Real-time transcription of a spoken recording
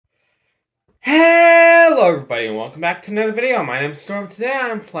Hello everybody and welcome back to another video. My name is Storm. Today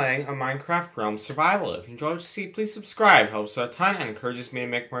I'm playing a Minecraft Realm Survival. If you enjoyed what you see, please subscribe. Helps out a ton and encourages me to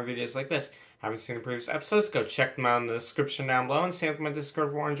make more videos like this. Haven't seen the previous episodes? Go check them out in the description down below and save my Discord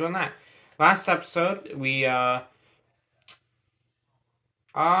if you want to join that. Last episode,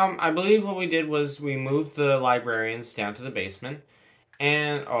 I believe what we did was we moved the librarians down to the basement.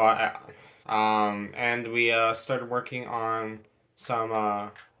 And, we started working on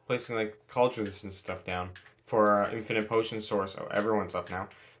some, placing like cauldrons and stuff down for infinite potion source. Oh, everyone's up now.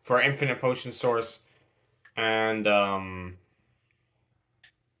 For infinite potion source and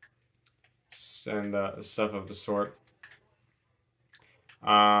stuff of the sort.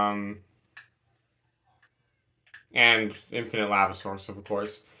 And infinite lava source, of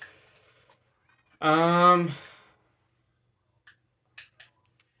course.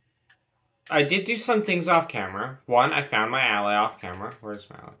 I did do some things off camera. One, I found my ally off camera. Where's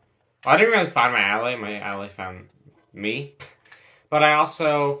my ally? Well, I didn't really find my ally. My ally found me. But I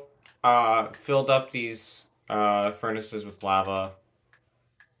also filled up these furnaces with lava.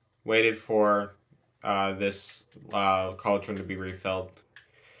 Waited for this cauldron to be refilled.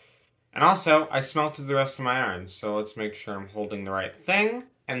 And also, I smelted the rest of my iron. So let's make sure I'm holding the right thing.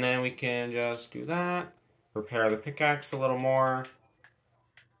 And then we can just do that. Repair the pickaxe a little more.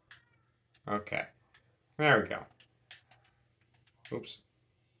 Okay. There we go. Oops.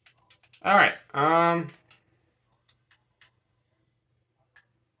 Alright,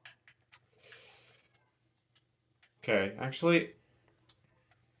 okay, actually...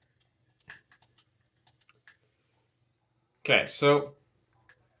 Okay, so...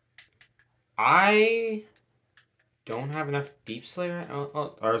 I... don't have enough deep slate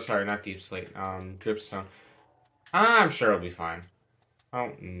or sorry, not deep slate, dripstone. I'm sure it'll be fine. I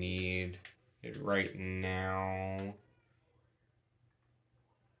don't need it right now.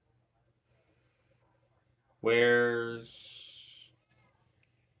 Where's...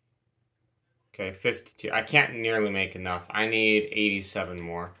 Okay, 52. I can't nearly make enough. I need 87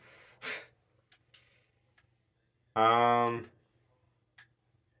 more.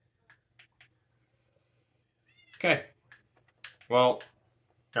 Okay. Well,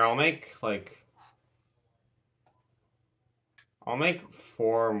 here, I'll make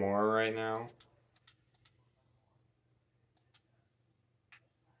 4 more right now.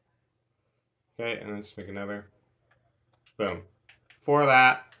 Okay, and let's make another. Boom. 4 of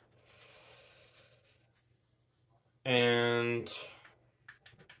that. And...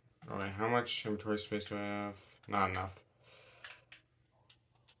 alright, how much inventory space do I have? Not enough.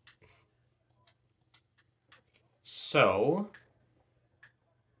 So...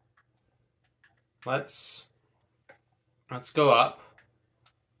 Let's go up.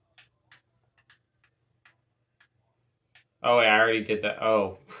 Oh, wait, I already did that.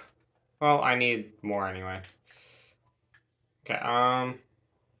 Oh. Well, I need more anyway. Okay,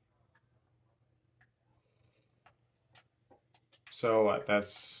 so what?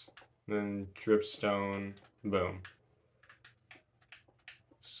 That's then dripstone, boom.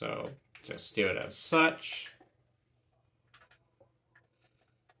 So just do it as such.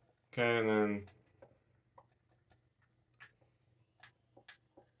 Okay, and then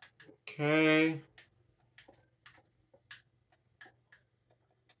okay.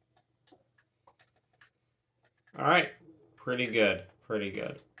 All right, pretty good, pretty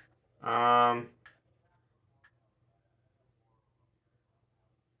good.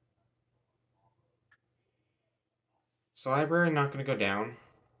 Is the library not going to go down?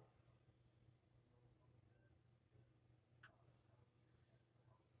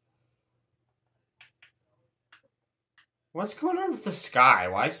 What's going on with the sky?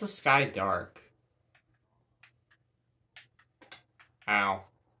 Why is the sky dark? Ow.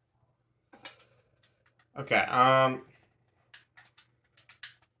 Okay,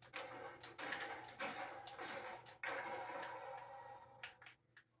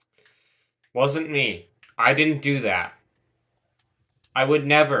 wasn't me. I didn't do that. I would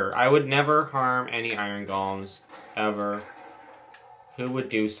never harm any iron golems, ever. Who would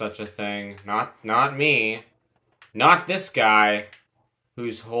do such a thing? Not me. Not this guy,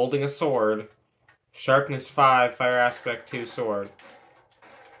 who's holding a sword. Sharpness 5, Fire Aspect 2 sword.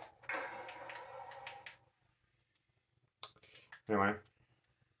 Anyway.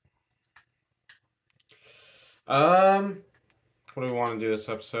 What do we want to do this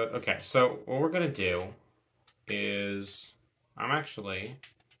episode? Okay, so what we're gonna do is... I'm actually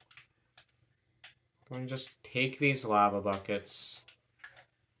going to just take these lava buckets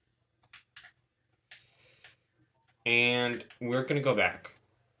and we're going to go back.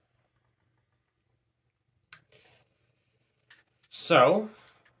 So,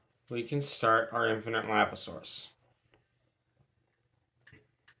 we can start our infinite lava source.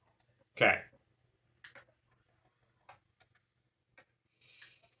 Okay.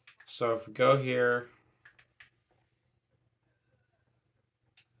 So if we go here...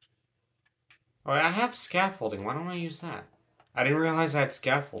 Oh, I have scaffolding. Why don't I use that? I didn't realize I had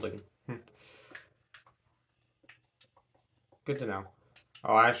scaffolding. Good to know.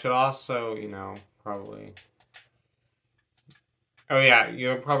 Oh, I should also, you know, probably... Oh yeah,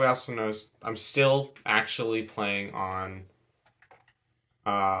 you'll probably also notice I'm still actually playing on...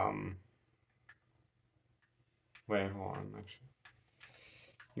 Wait, hold on, actually.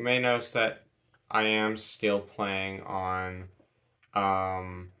 You may notice that I am still playing on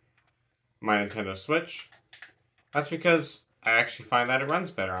my Nintendo Switch. That's because I actually find that it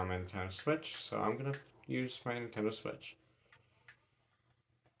runs better on my Nintendo Switch, so I'm gonna use my Nintendo Switch.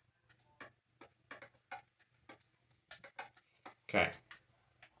 Okay.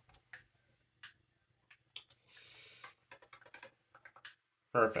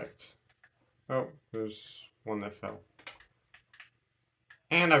 Perfect. Oh, there's one that fell.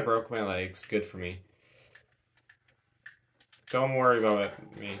 And I broke my legs. Good for me. Don't worry about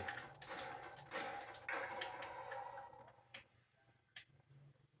me.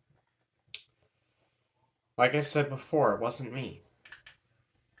 Like I said before, it wasn't me.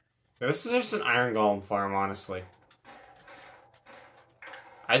 This is just an iron golem farm, honestly.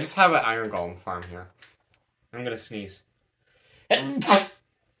 I just have an iron golem farm here. I'm gonna sneeze.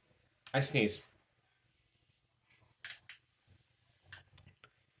 I sneeze.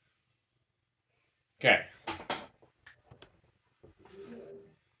 Okay.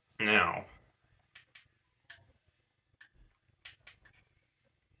 Now.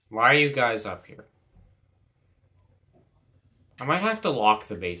 Why are you guys up here? I might have to lock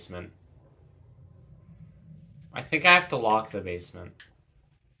the basement. I think I have to lock the basement.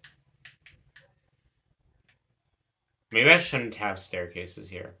 Maybe I shouldn't have staircases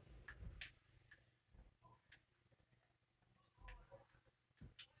here.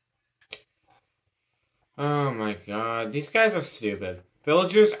 Oh my god. These guys are stupid.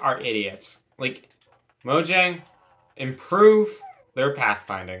 Villagers are idiots. Like, Mojang, improve their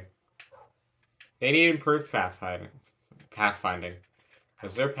pathfinding. They need improved pathfinding.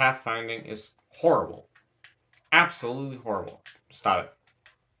 Because their pathfinding is horrible. Absolutely horrible. Stop it.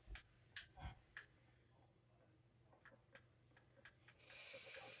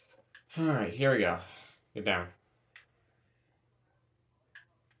 Alright, here we go. Get down.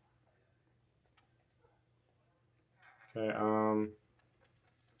 Okay,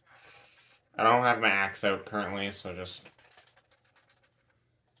 I don't have my axe out currently, so just...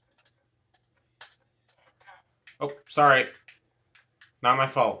 Oh, sorry. Not my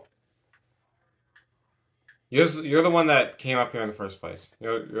fault. You're the one that came up here in the first place.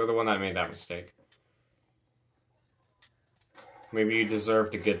 You're the one that made that mistake. Maybe you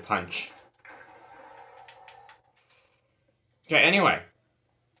deserved a good punch. Okay, anyway.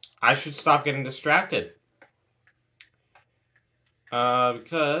 I should stop getting distracted.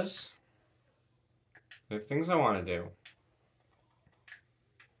 Because... there are things I want to do.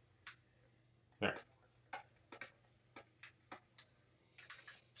 There.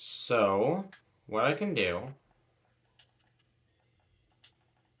 So, what I can do...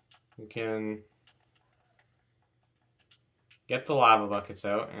 we can... get the lava buckets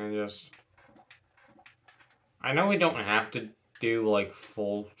out and just... I know we don't have to do, like,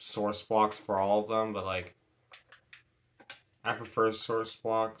 full source blocks for all of them, but, like... I prefer source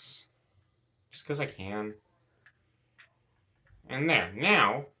blocks. Just because I can. And there.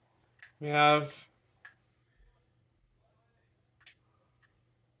 Now, we have...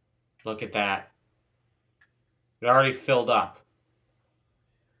 look at that. It already filled up.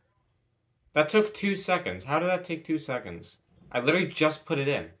 That took 2 seconds. How did that take 2 seconds? I literally just put it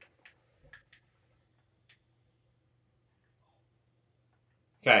in.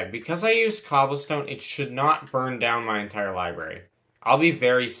 Okay, because I used cobblestone, it should not burn down my entire library. I'll be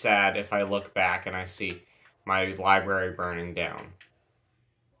very sad if I look back and I see my library burning down.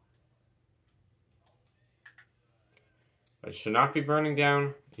 But it should not be burning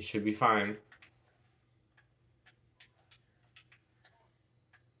down. It should be fine.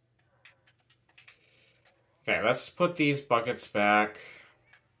 Okay, let's put these buckets back.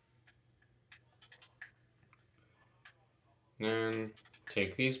 And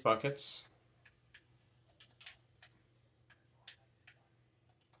take these buckets.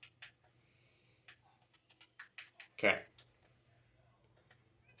 Okay.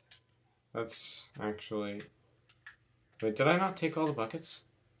 Let's actually... wait, did I not take all the buckets?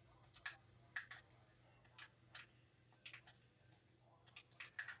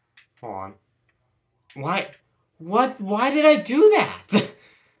 Hold on. Why? What? Why did I do that?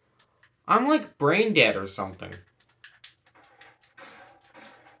 I'm like brain dead or something.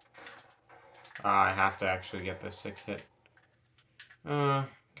 I have to actually get this 6 hit.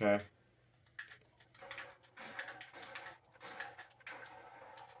 Okay.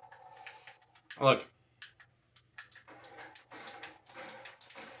 Look.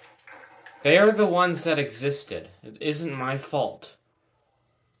 They are the ones that existed. It isn't my fault.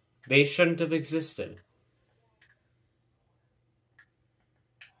 They shouldn't have existed.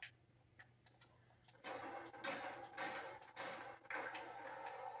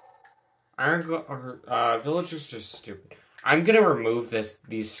 Villagers just stupid. I'm gonna remove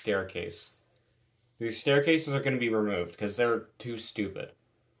these staircases. These staircases are gonna be removed because they're too stupid.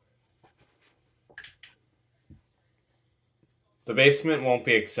 The basement won't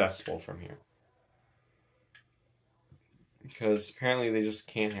be accessible from here. Because apparently they just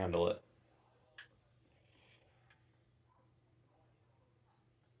can't handle it.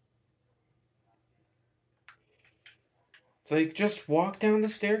 It's like, just walk down the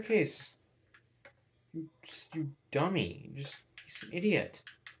staircase. You dummy. He's an idiot.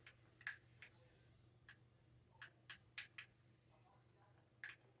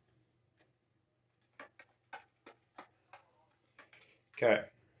 Okay.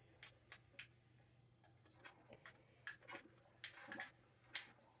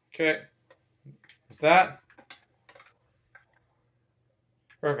 Okay. With that.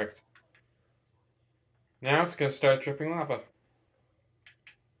 Perfect. Now it's gonna start dripping lava.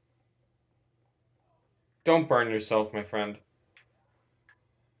 Don't burn yourself, my friend.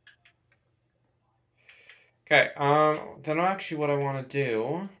 Okay, then actually what I want to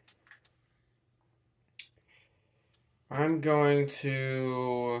do... I'm going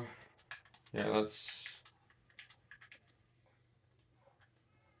to... Yeah, let's...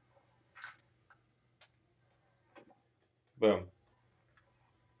 Boom.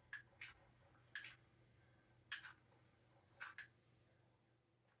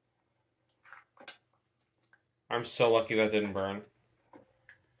 I'm so lucky that didn't burn.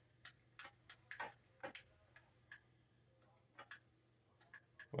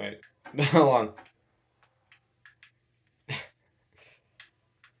 Wait. Hold on.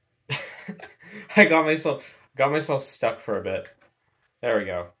 I got myself stuck for a bit. There we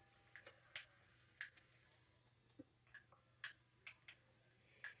go.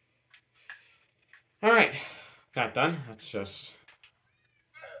 Alright. That done. Let's just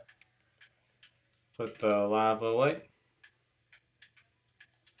put the lava away.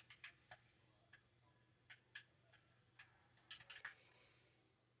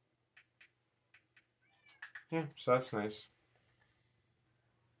 Yeah, so that's nice.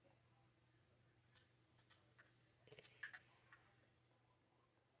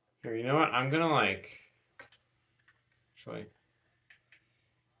 Here, you know what? I'm gonna actually,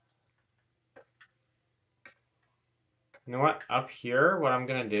 you know what? Up here, what I'm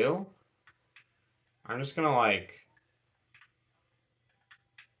gonna do, I'm just gonna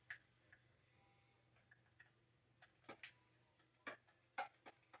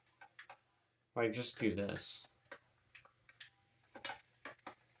just do this.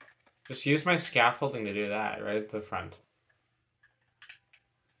 Just use my scaffolding to do that, right at the front.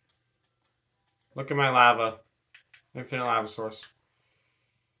 Look at my lava. Infinite lava source.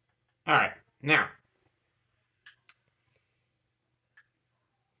 Alright, now.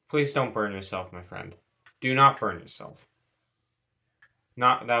 Please don't burn yourself, my friend. Do not burn yourself.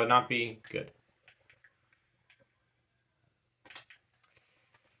 That would not be good.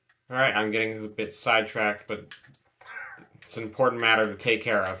 Alright, I'm getting a bit sidetracked, but it's an important matter to take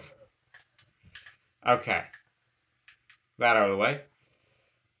care of. Okay. That out of the way.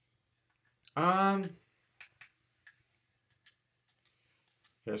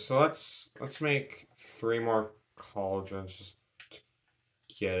 Here, so let's make 3 more cauldrons just to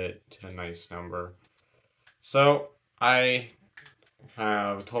get it to a nice number. So I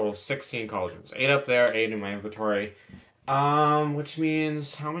have a total of 16 cauldrons. 8 up there, 8 in my inventory. Which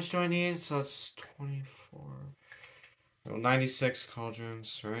means how much do I need? So that's 24. Well, 96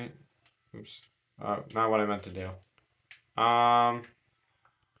 cauldrons, right? Oops. Not what I meant to do.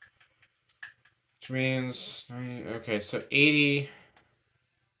 Which means, okay, so 80.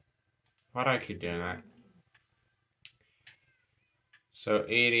 Why do I keep doing that? So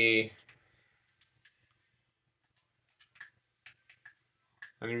 80.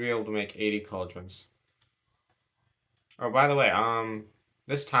 I need to be able to make 80 cauldrons. Oh, by the way,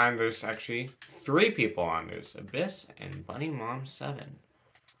 this time there's actually 3 people on. There's Abyss and Bunny Mom 7.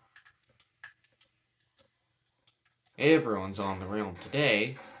 Everyone's on the realm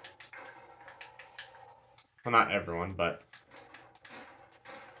today. Well, not everyone, but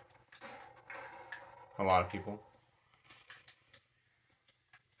a lot of people.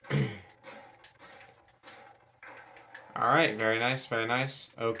 Alright, very nice, very nice.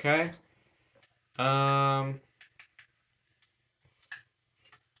 Okay. You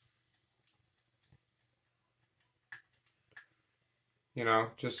know,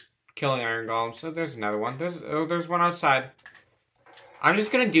 just killing iron golems. So there's another one. There's one outside. I'm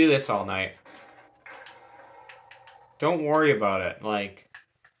just gonna do this all night. Don't worry about it. Like,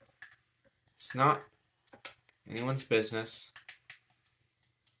 it's not anyone's business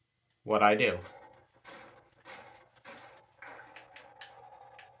what I do.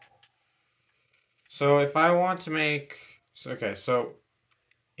 So if I want to make... Okay, so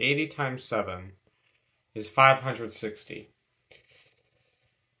 80 times 7 is 560.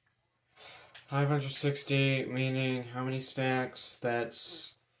 560 meaning how many stacks?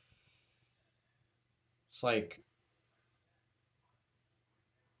 It's like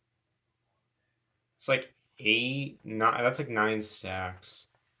 8, 9, that's like 9 stacks.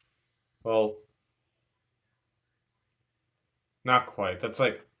 Well, not quite. That's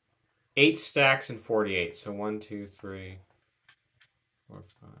like 8 stacks and 48. So 1, 2, 3, 4,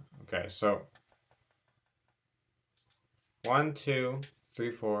 5. Okay, so 1, 2,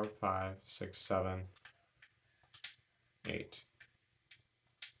 3, 4, 5, 6, 7, 8.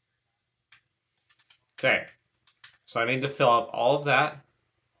 Okay, so I need to fill up all of that.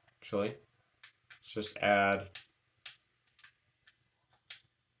 Actually, let's just add.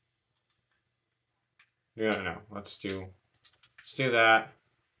 No. Let's do that.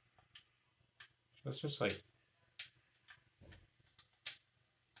 Let's just like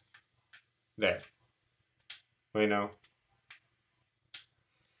there. Wait, no.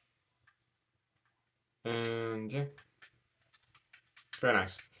 And yeah, very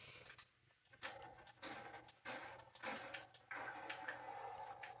nice.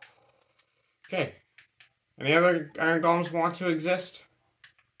 Okay. Any other iron golems want to exist?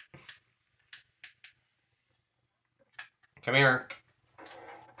 Come here.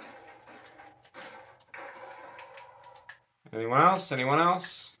 Anyone else? Anyone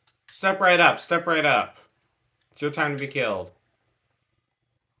else? Step right up. Step right up. It's your time to be killed.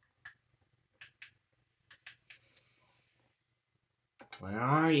 Where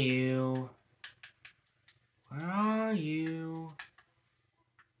are you? Where are you?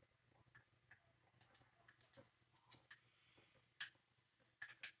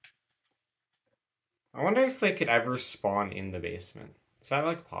 I wonder if they could ever spawn in the basement. Is that,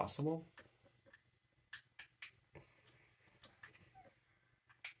 like, possible?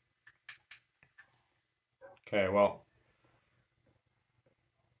 Okay, well.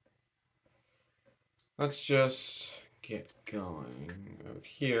 Let's just get going out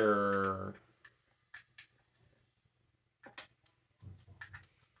here.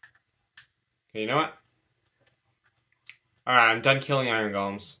 Okay, you know what? Alright, I'm done killing iron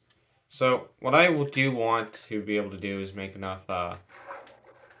golems. So, what I do want to be able to do is make enough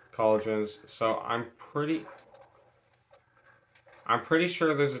cauldrons. So, I'm pretty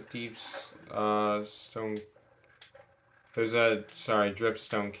sure there's a deep stone... There's a,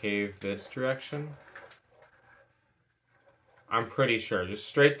 dripstone cave this direction. I'm pretty sure. Just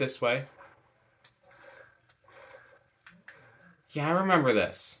straight this way. Yeah, I remember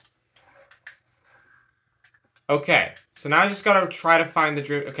this. Okay, so now I just gotta try to find the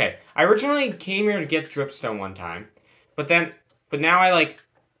drip... Okay, I originally came here to get dripstone one time. But now I, like...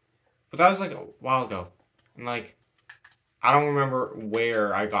 But that was, like, a while ago. And, like, I don't remember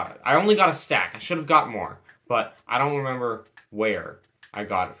where I got it. I only got a stack. I should have got more. But I don't remember where I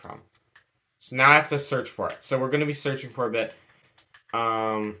got it from. So now I have to search for it. So we're going to be searching for a bit.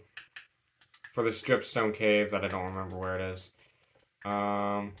 For this dripstone cave that I don't remember where it is.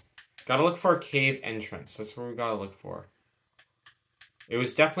 Gotta look for a cave entrance. That's where we gotta look for. It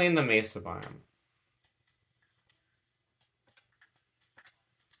was definitely in the mesa biome.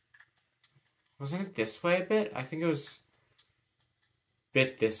 Wasn't it this way a bit? I think it was a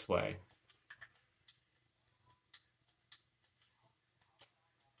bit this way.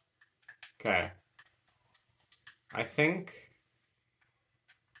 Okay. I think...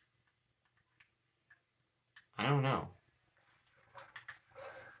 I don't know.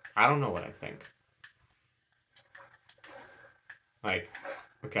 I don't know what I think. Like,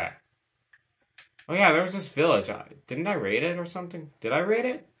 okay. Oh yeah, there was this village. Didn't I raid it or something? Did I raid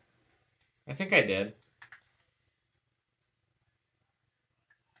it? I think I did.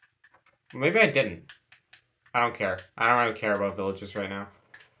 Maybe I didn't. I don't care. I don't really care about villages right now.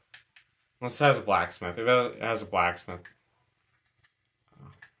 Unless it has a blacksmith. If it has a blacksmith,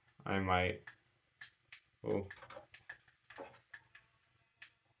 I might. Oh.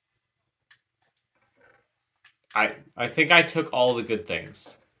 I think I took all the good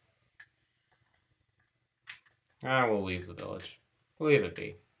things. Ah, we'll leave the village. We'll leave it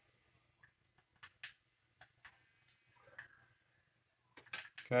be.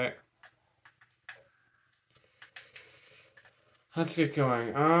 Okay. Let's get going.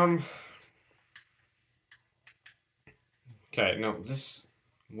 Okay, no, this...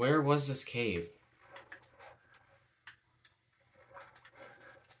 Where was this cave?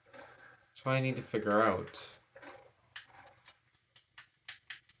 That's what I need to figure out.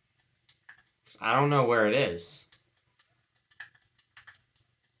 I don't know where it is.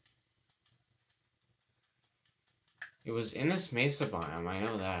 It was in this mesa biome, I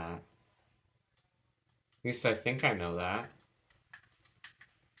know that. At least I think I know that.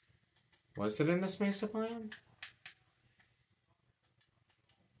 Was it in this mesa biome?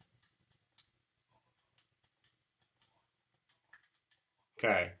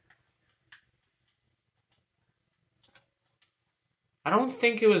 Okay. I don't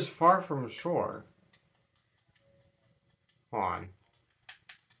think it was far from shore. Hold on.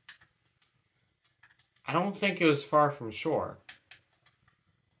 I don't think it was far from shore.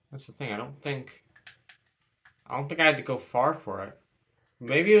 That's the thing. I don't think I had to go far for it.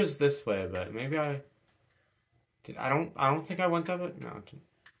 Maybe it was this way, but maybe I did. I don't think I went up it. No.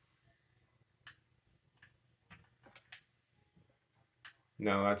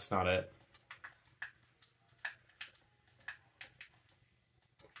 No, that's not it.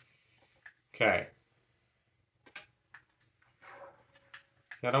 Okay.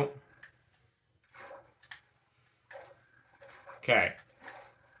 I don't. Okay.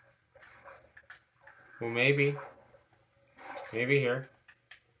 Well, maybe. Maybe here.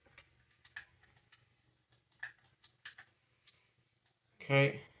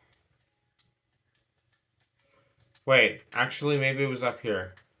 Okay. Wait, actually, maybe it was up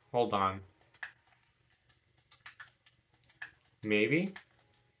here. Hold on. Maybe?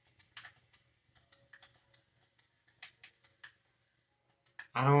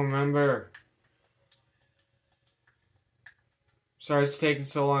 I don't remember. Sorry it's taking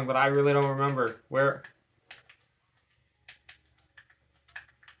so long, but I really don't remember. Where?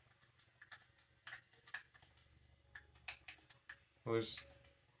 Was...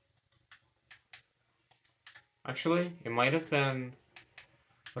 Actually, it might have been...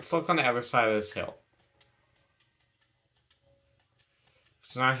 Let's look on the other side of this hill. If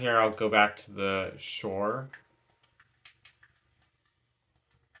it's not here, I'll go back to the shore.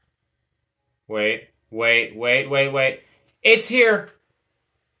 Wait. It's here!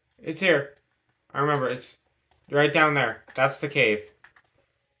 It's here. I remember, it's right down there. That's the cave.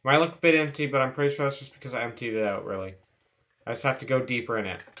 Might look a bit empty, but I'm pretty sure that's just because I emptied it out, really. I just have to go deeper in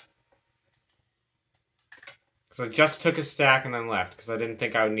it. Because I just took a stack and then left, because I didn't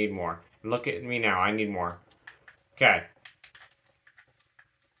think I would need more. Look at me now, I need more. Okay.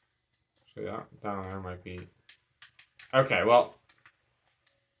 So that down there might be... Okay, well...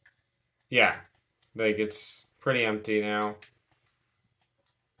 Yeah. Like, it's pretty empty now.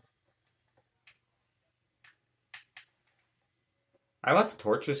 I left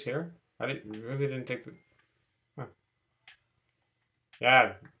torches here. Really didn't take the... Huh.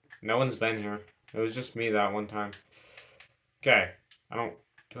 Yeah, no one's been here. It was just me that one time. Okay.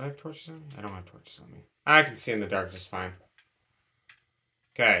 Do I have torches on me? I don't have torches on me. I can see in the dark just fine.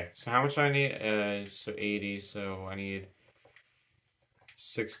 Okay, so how much do I need? So 80, so I need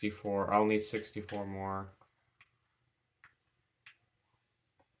 64. I'll need 64 more.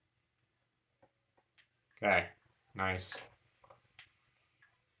 Okay, nice.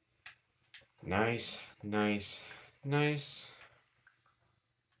 Nice.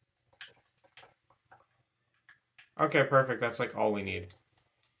 Okay, perfect. That's like all we need.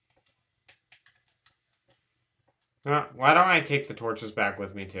 Why don't I take the torches back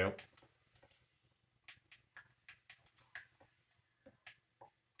with me too?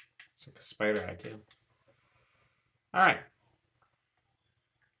 It's like a spider eye too. Alright.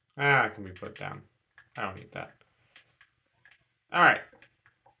 It can be put down. I don't need that. Alright.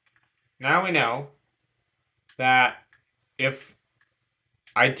 Now we know that if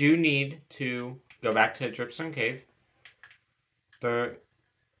I do need to go back to Dripstone Cave, oh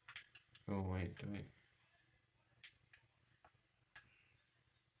wait.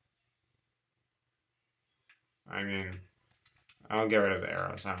 I mean, I'll get rid of the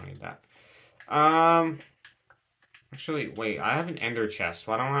arrows. I don't need that. Actually, wait. I have an ender chest.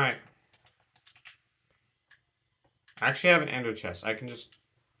 Why don't I... Actually, I have an ender chest. I can just...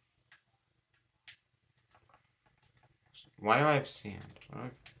 Why do I have sand?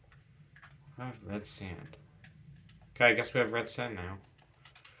 Why I have red sand. Okay, I guess we have red sand now.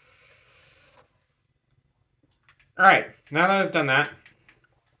 Alright, now that I've done that,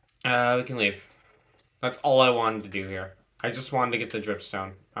 we can leave. That's all I wanted to do here. I just wanted to get the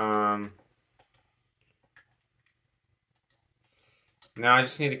dripstone. Now I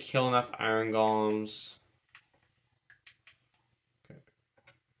just need to kill enough iron golems. Okay.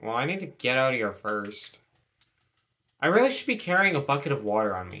 Well, I need to get out of here first. I really should be carrying a bucket of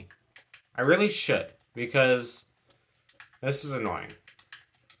water on me. I really should, because this is annoying.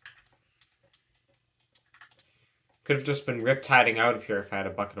 Could have just been riptiding out of here if I had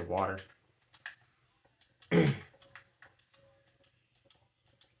a bucket of water. Okay,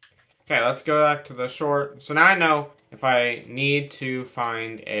 let's go back to the shore. So now I know if I need to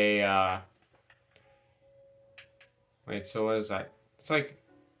find a, wait, so what is that? It's like...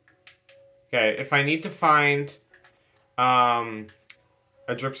 Okay, if I need to find,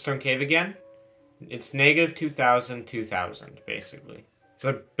 a dripstone cave again, it's negative 2,000, 2,000, basically. It's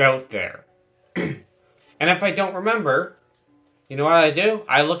about there. And if I don't remember, you know what I do?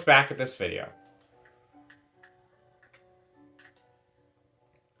 I look back at this video.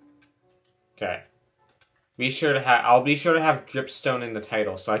 Okay. I'll be sure to have Dripstone in the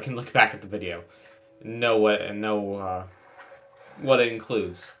title so I can look back at the video and know what it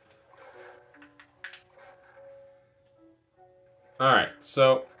includes. Alright,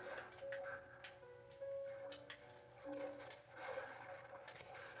 so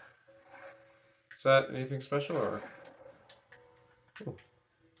is that anything special or? Ooh.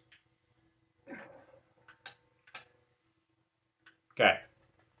 Okay.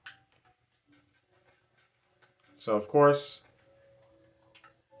 So, of course,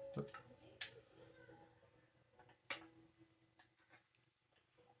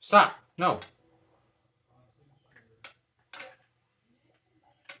 stop! No!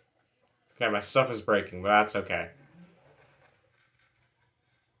 Okay, my stuff is breaking, but that's okay.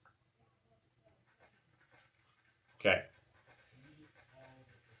 Okay.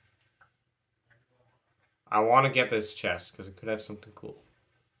 I want to get this chest, because it could have something cool.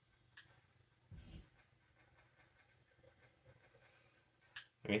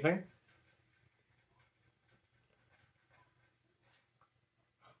 Anything?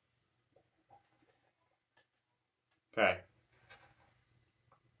 Okay.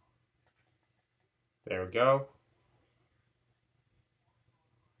 There we go.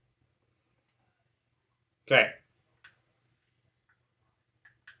 Okay.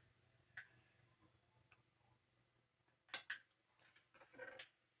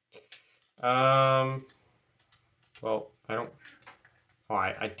 Well, I don't...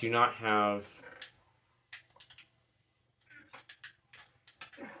 Why? I do not have...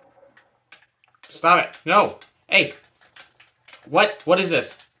 Stop it! No! Hey! What? What is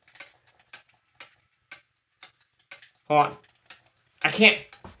this? Hold on. I can't...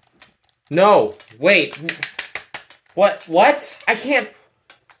 No! Wait! What? What? I can't...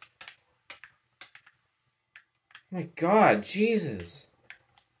 Oh my god, Jesus.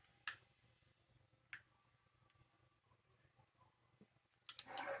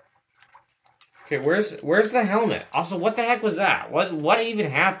 Okay, where's the helmet? Also, what the heck was that? What even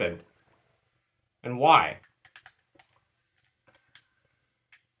happened? And why?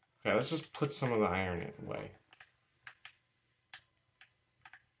 Okay, let's just put some of the iron away.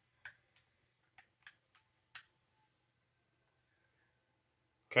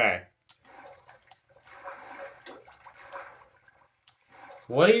 Okay.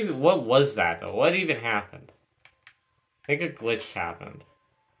 What was that though? What even happened? I think a glitch happened.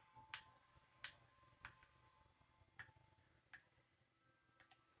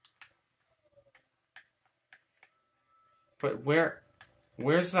 But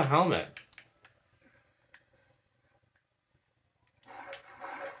where's the helmet?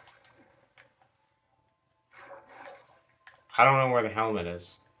 I don't know where the helmet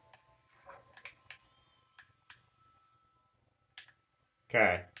is.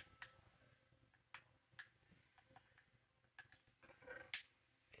 Okay.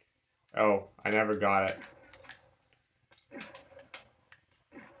 Oh, I never got it.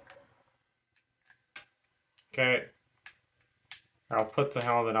 Okay. I'll put the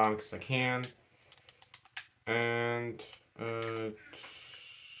helmet on because I can. And, okay,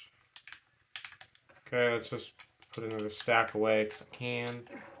 let's just put another stack away because I can.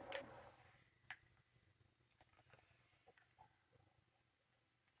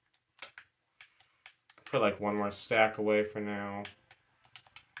 Put like one more stack away for now.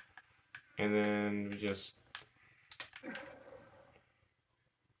 And then we just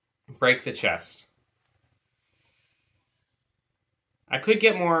break the chest. I could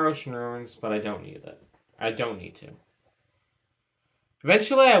get more ocean ruins, but I don't need it. I don't need to.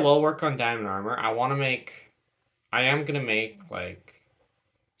 Eventually, I will work on diamond armor. I am gonna make, like,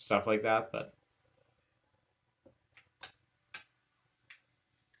 stuff like that, but...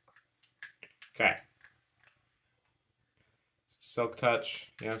 Okay. Silk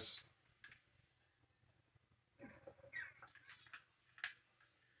touch, yes.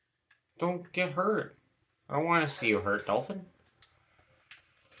 Don't get hurt. I don't want to see you hurt, dolphin.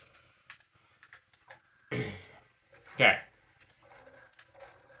 Okay.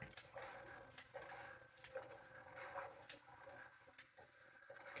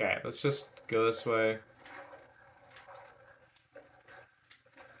 Okay, let's just go this way.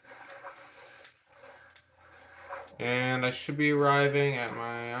 And I should be arriving at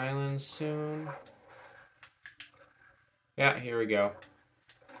my island soon. Yeah, here we go.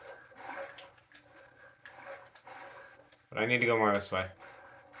 But I need to go more this way.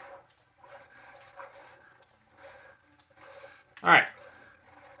 Alright.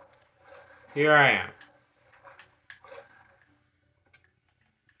 Here I am.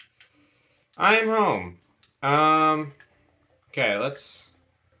 I am home. Okay, let's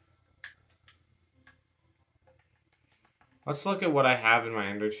look at what I have in my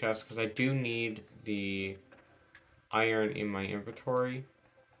ender chest, because I do need the iron in my inventory.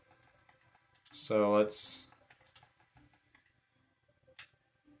 So let's...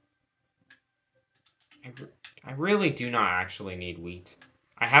 I really do not actually need wheat.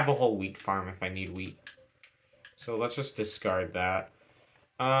 I have a whole wheat farm if I need wheat. So let's just discard that.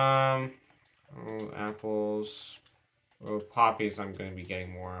 Oh, apples. Oh, poppies I'm going to be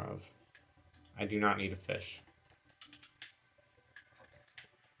getting more of. I do not need a fish.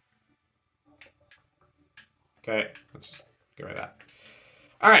 Okay, let's get rid of that.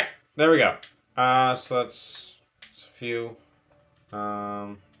 Alright, there we go. So that's a few.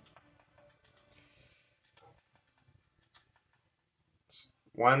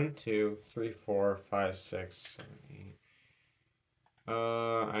 1, 2, 3, 4, 5, 6, 7, 8.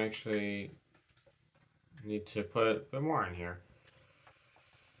 I actually need to put a bit more in here.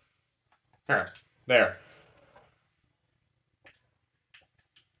 There.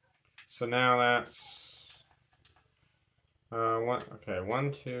 So now that's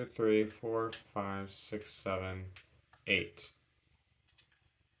 1, 2, 3, 4, 5, 6, 7, 8.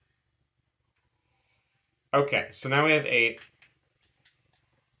 Okay, so now we have 8.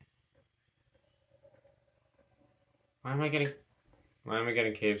 Why am I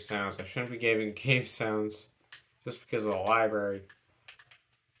getting cave sounds? I shouldn't be getting cave sounds just because of the library.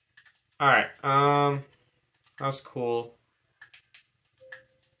 Alright, that was cool.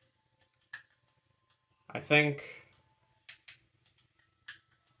 I think...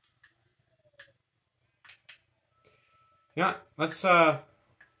 Yeah, let's,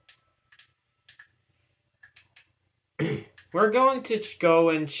 we're going to go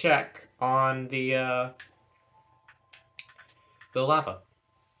and check on the lava.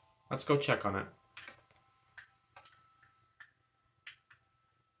 Let's go check on it.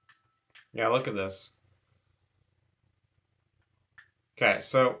 Yeah, look at this. Okay,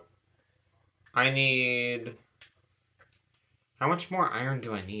 so I need... How much more iron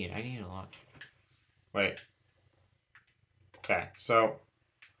do I need? I need a lot. Wait. Okay, so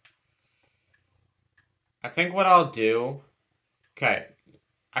I think what I'll do... Okay.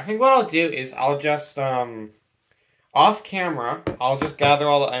 I think what I'll do is I'll just, off camera, I'll just gather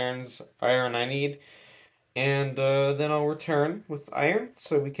all the iron I need, and then I'll return with iron,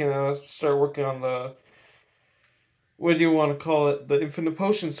 so we can start working on the, what do you want to call it, the infinite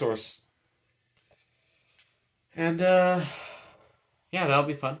potion source. And, yeah, that'll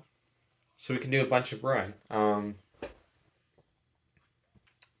be fun. So we can do a bunch of brewing.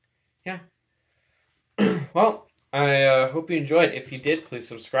 Yeah. Well, I hope you enjoyed. If you did, please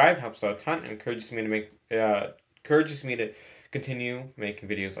subscribe. Helps out a ton and encourages me to continue making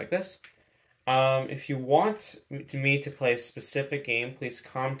videos like this. If you want me to play a specific game, please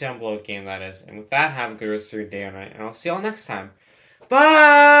comment down below what game that is. And with that, have a good rest of your day or night, and I'll see y'all next time.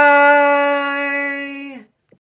 Bye!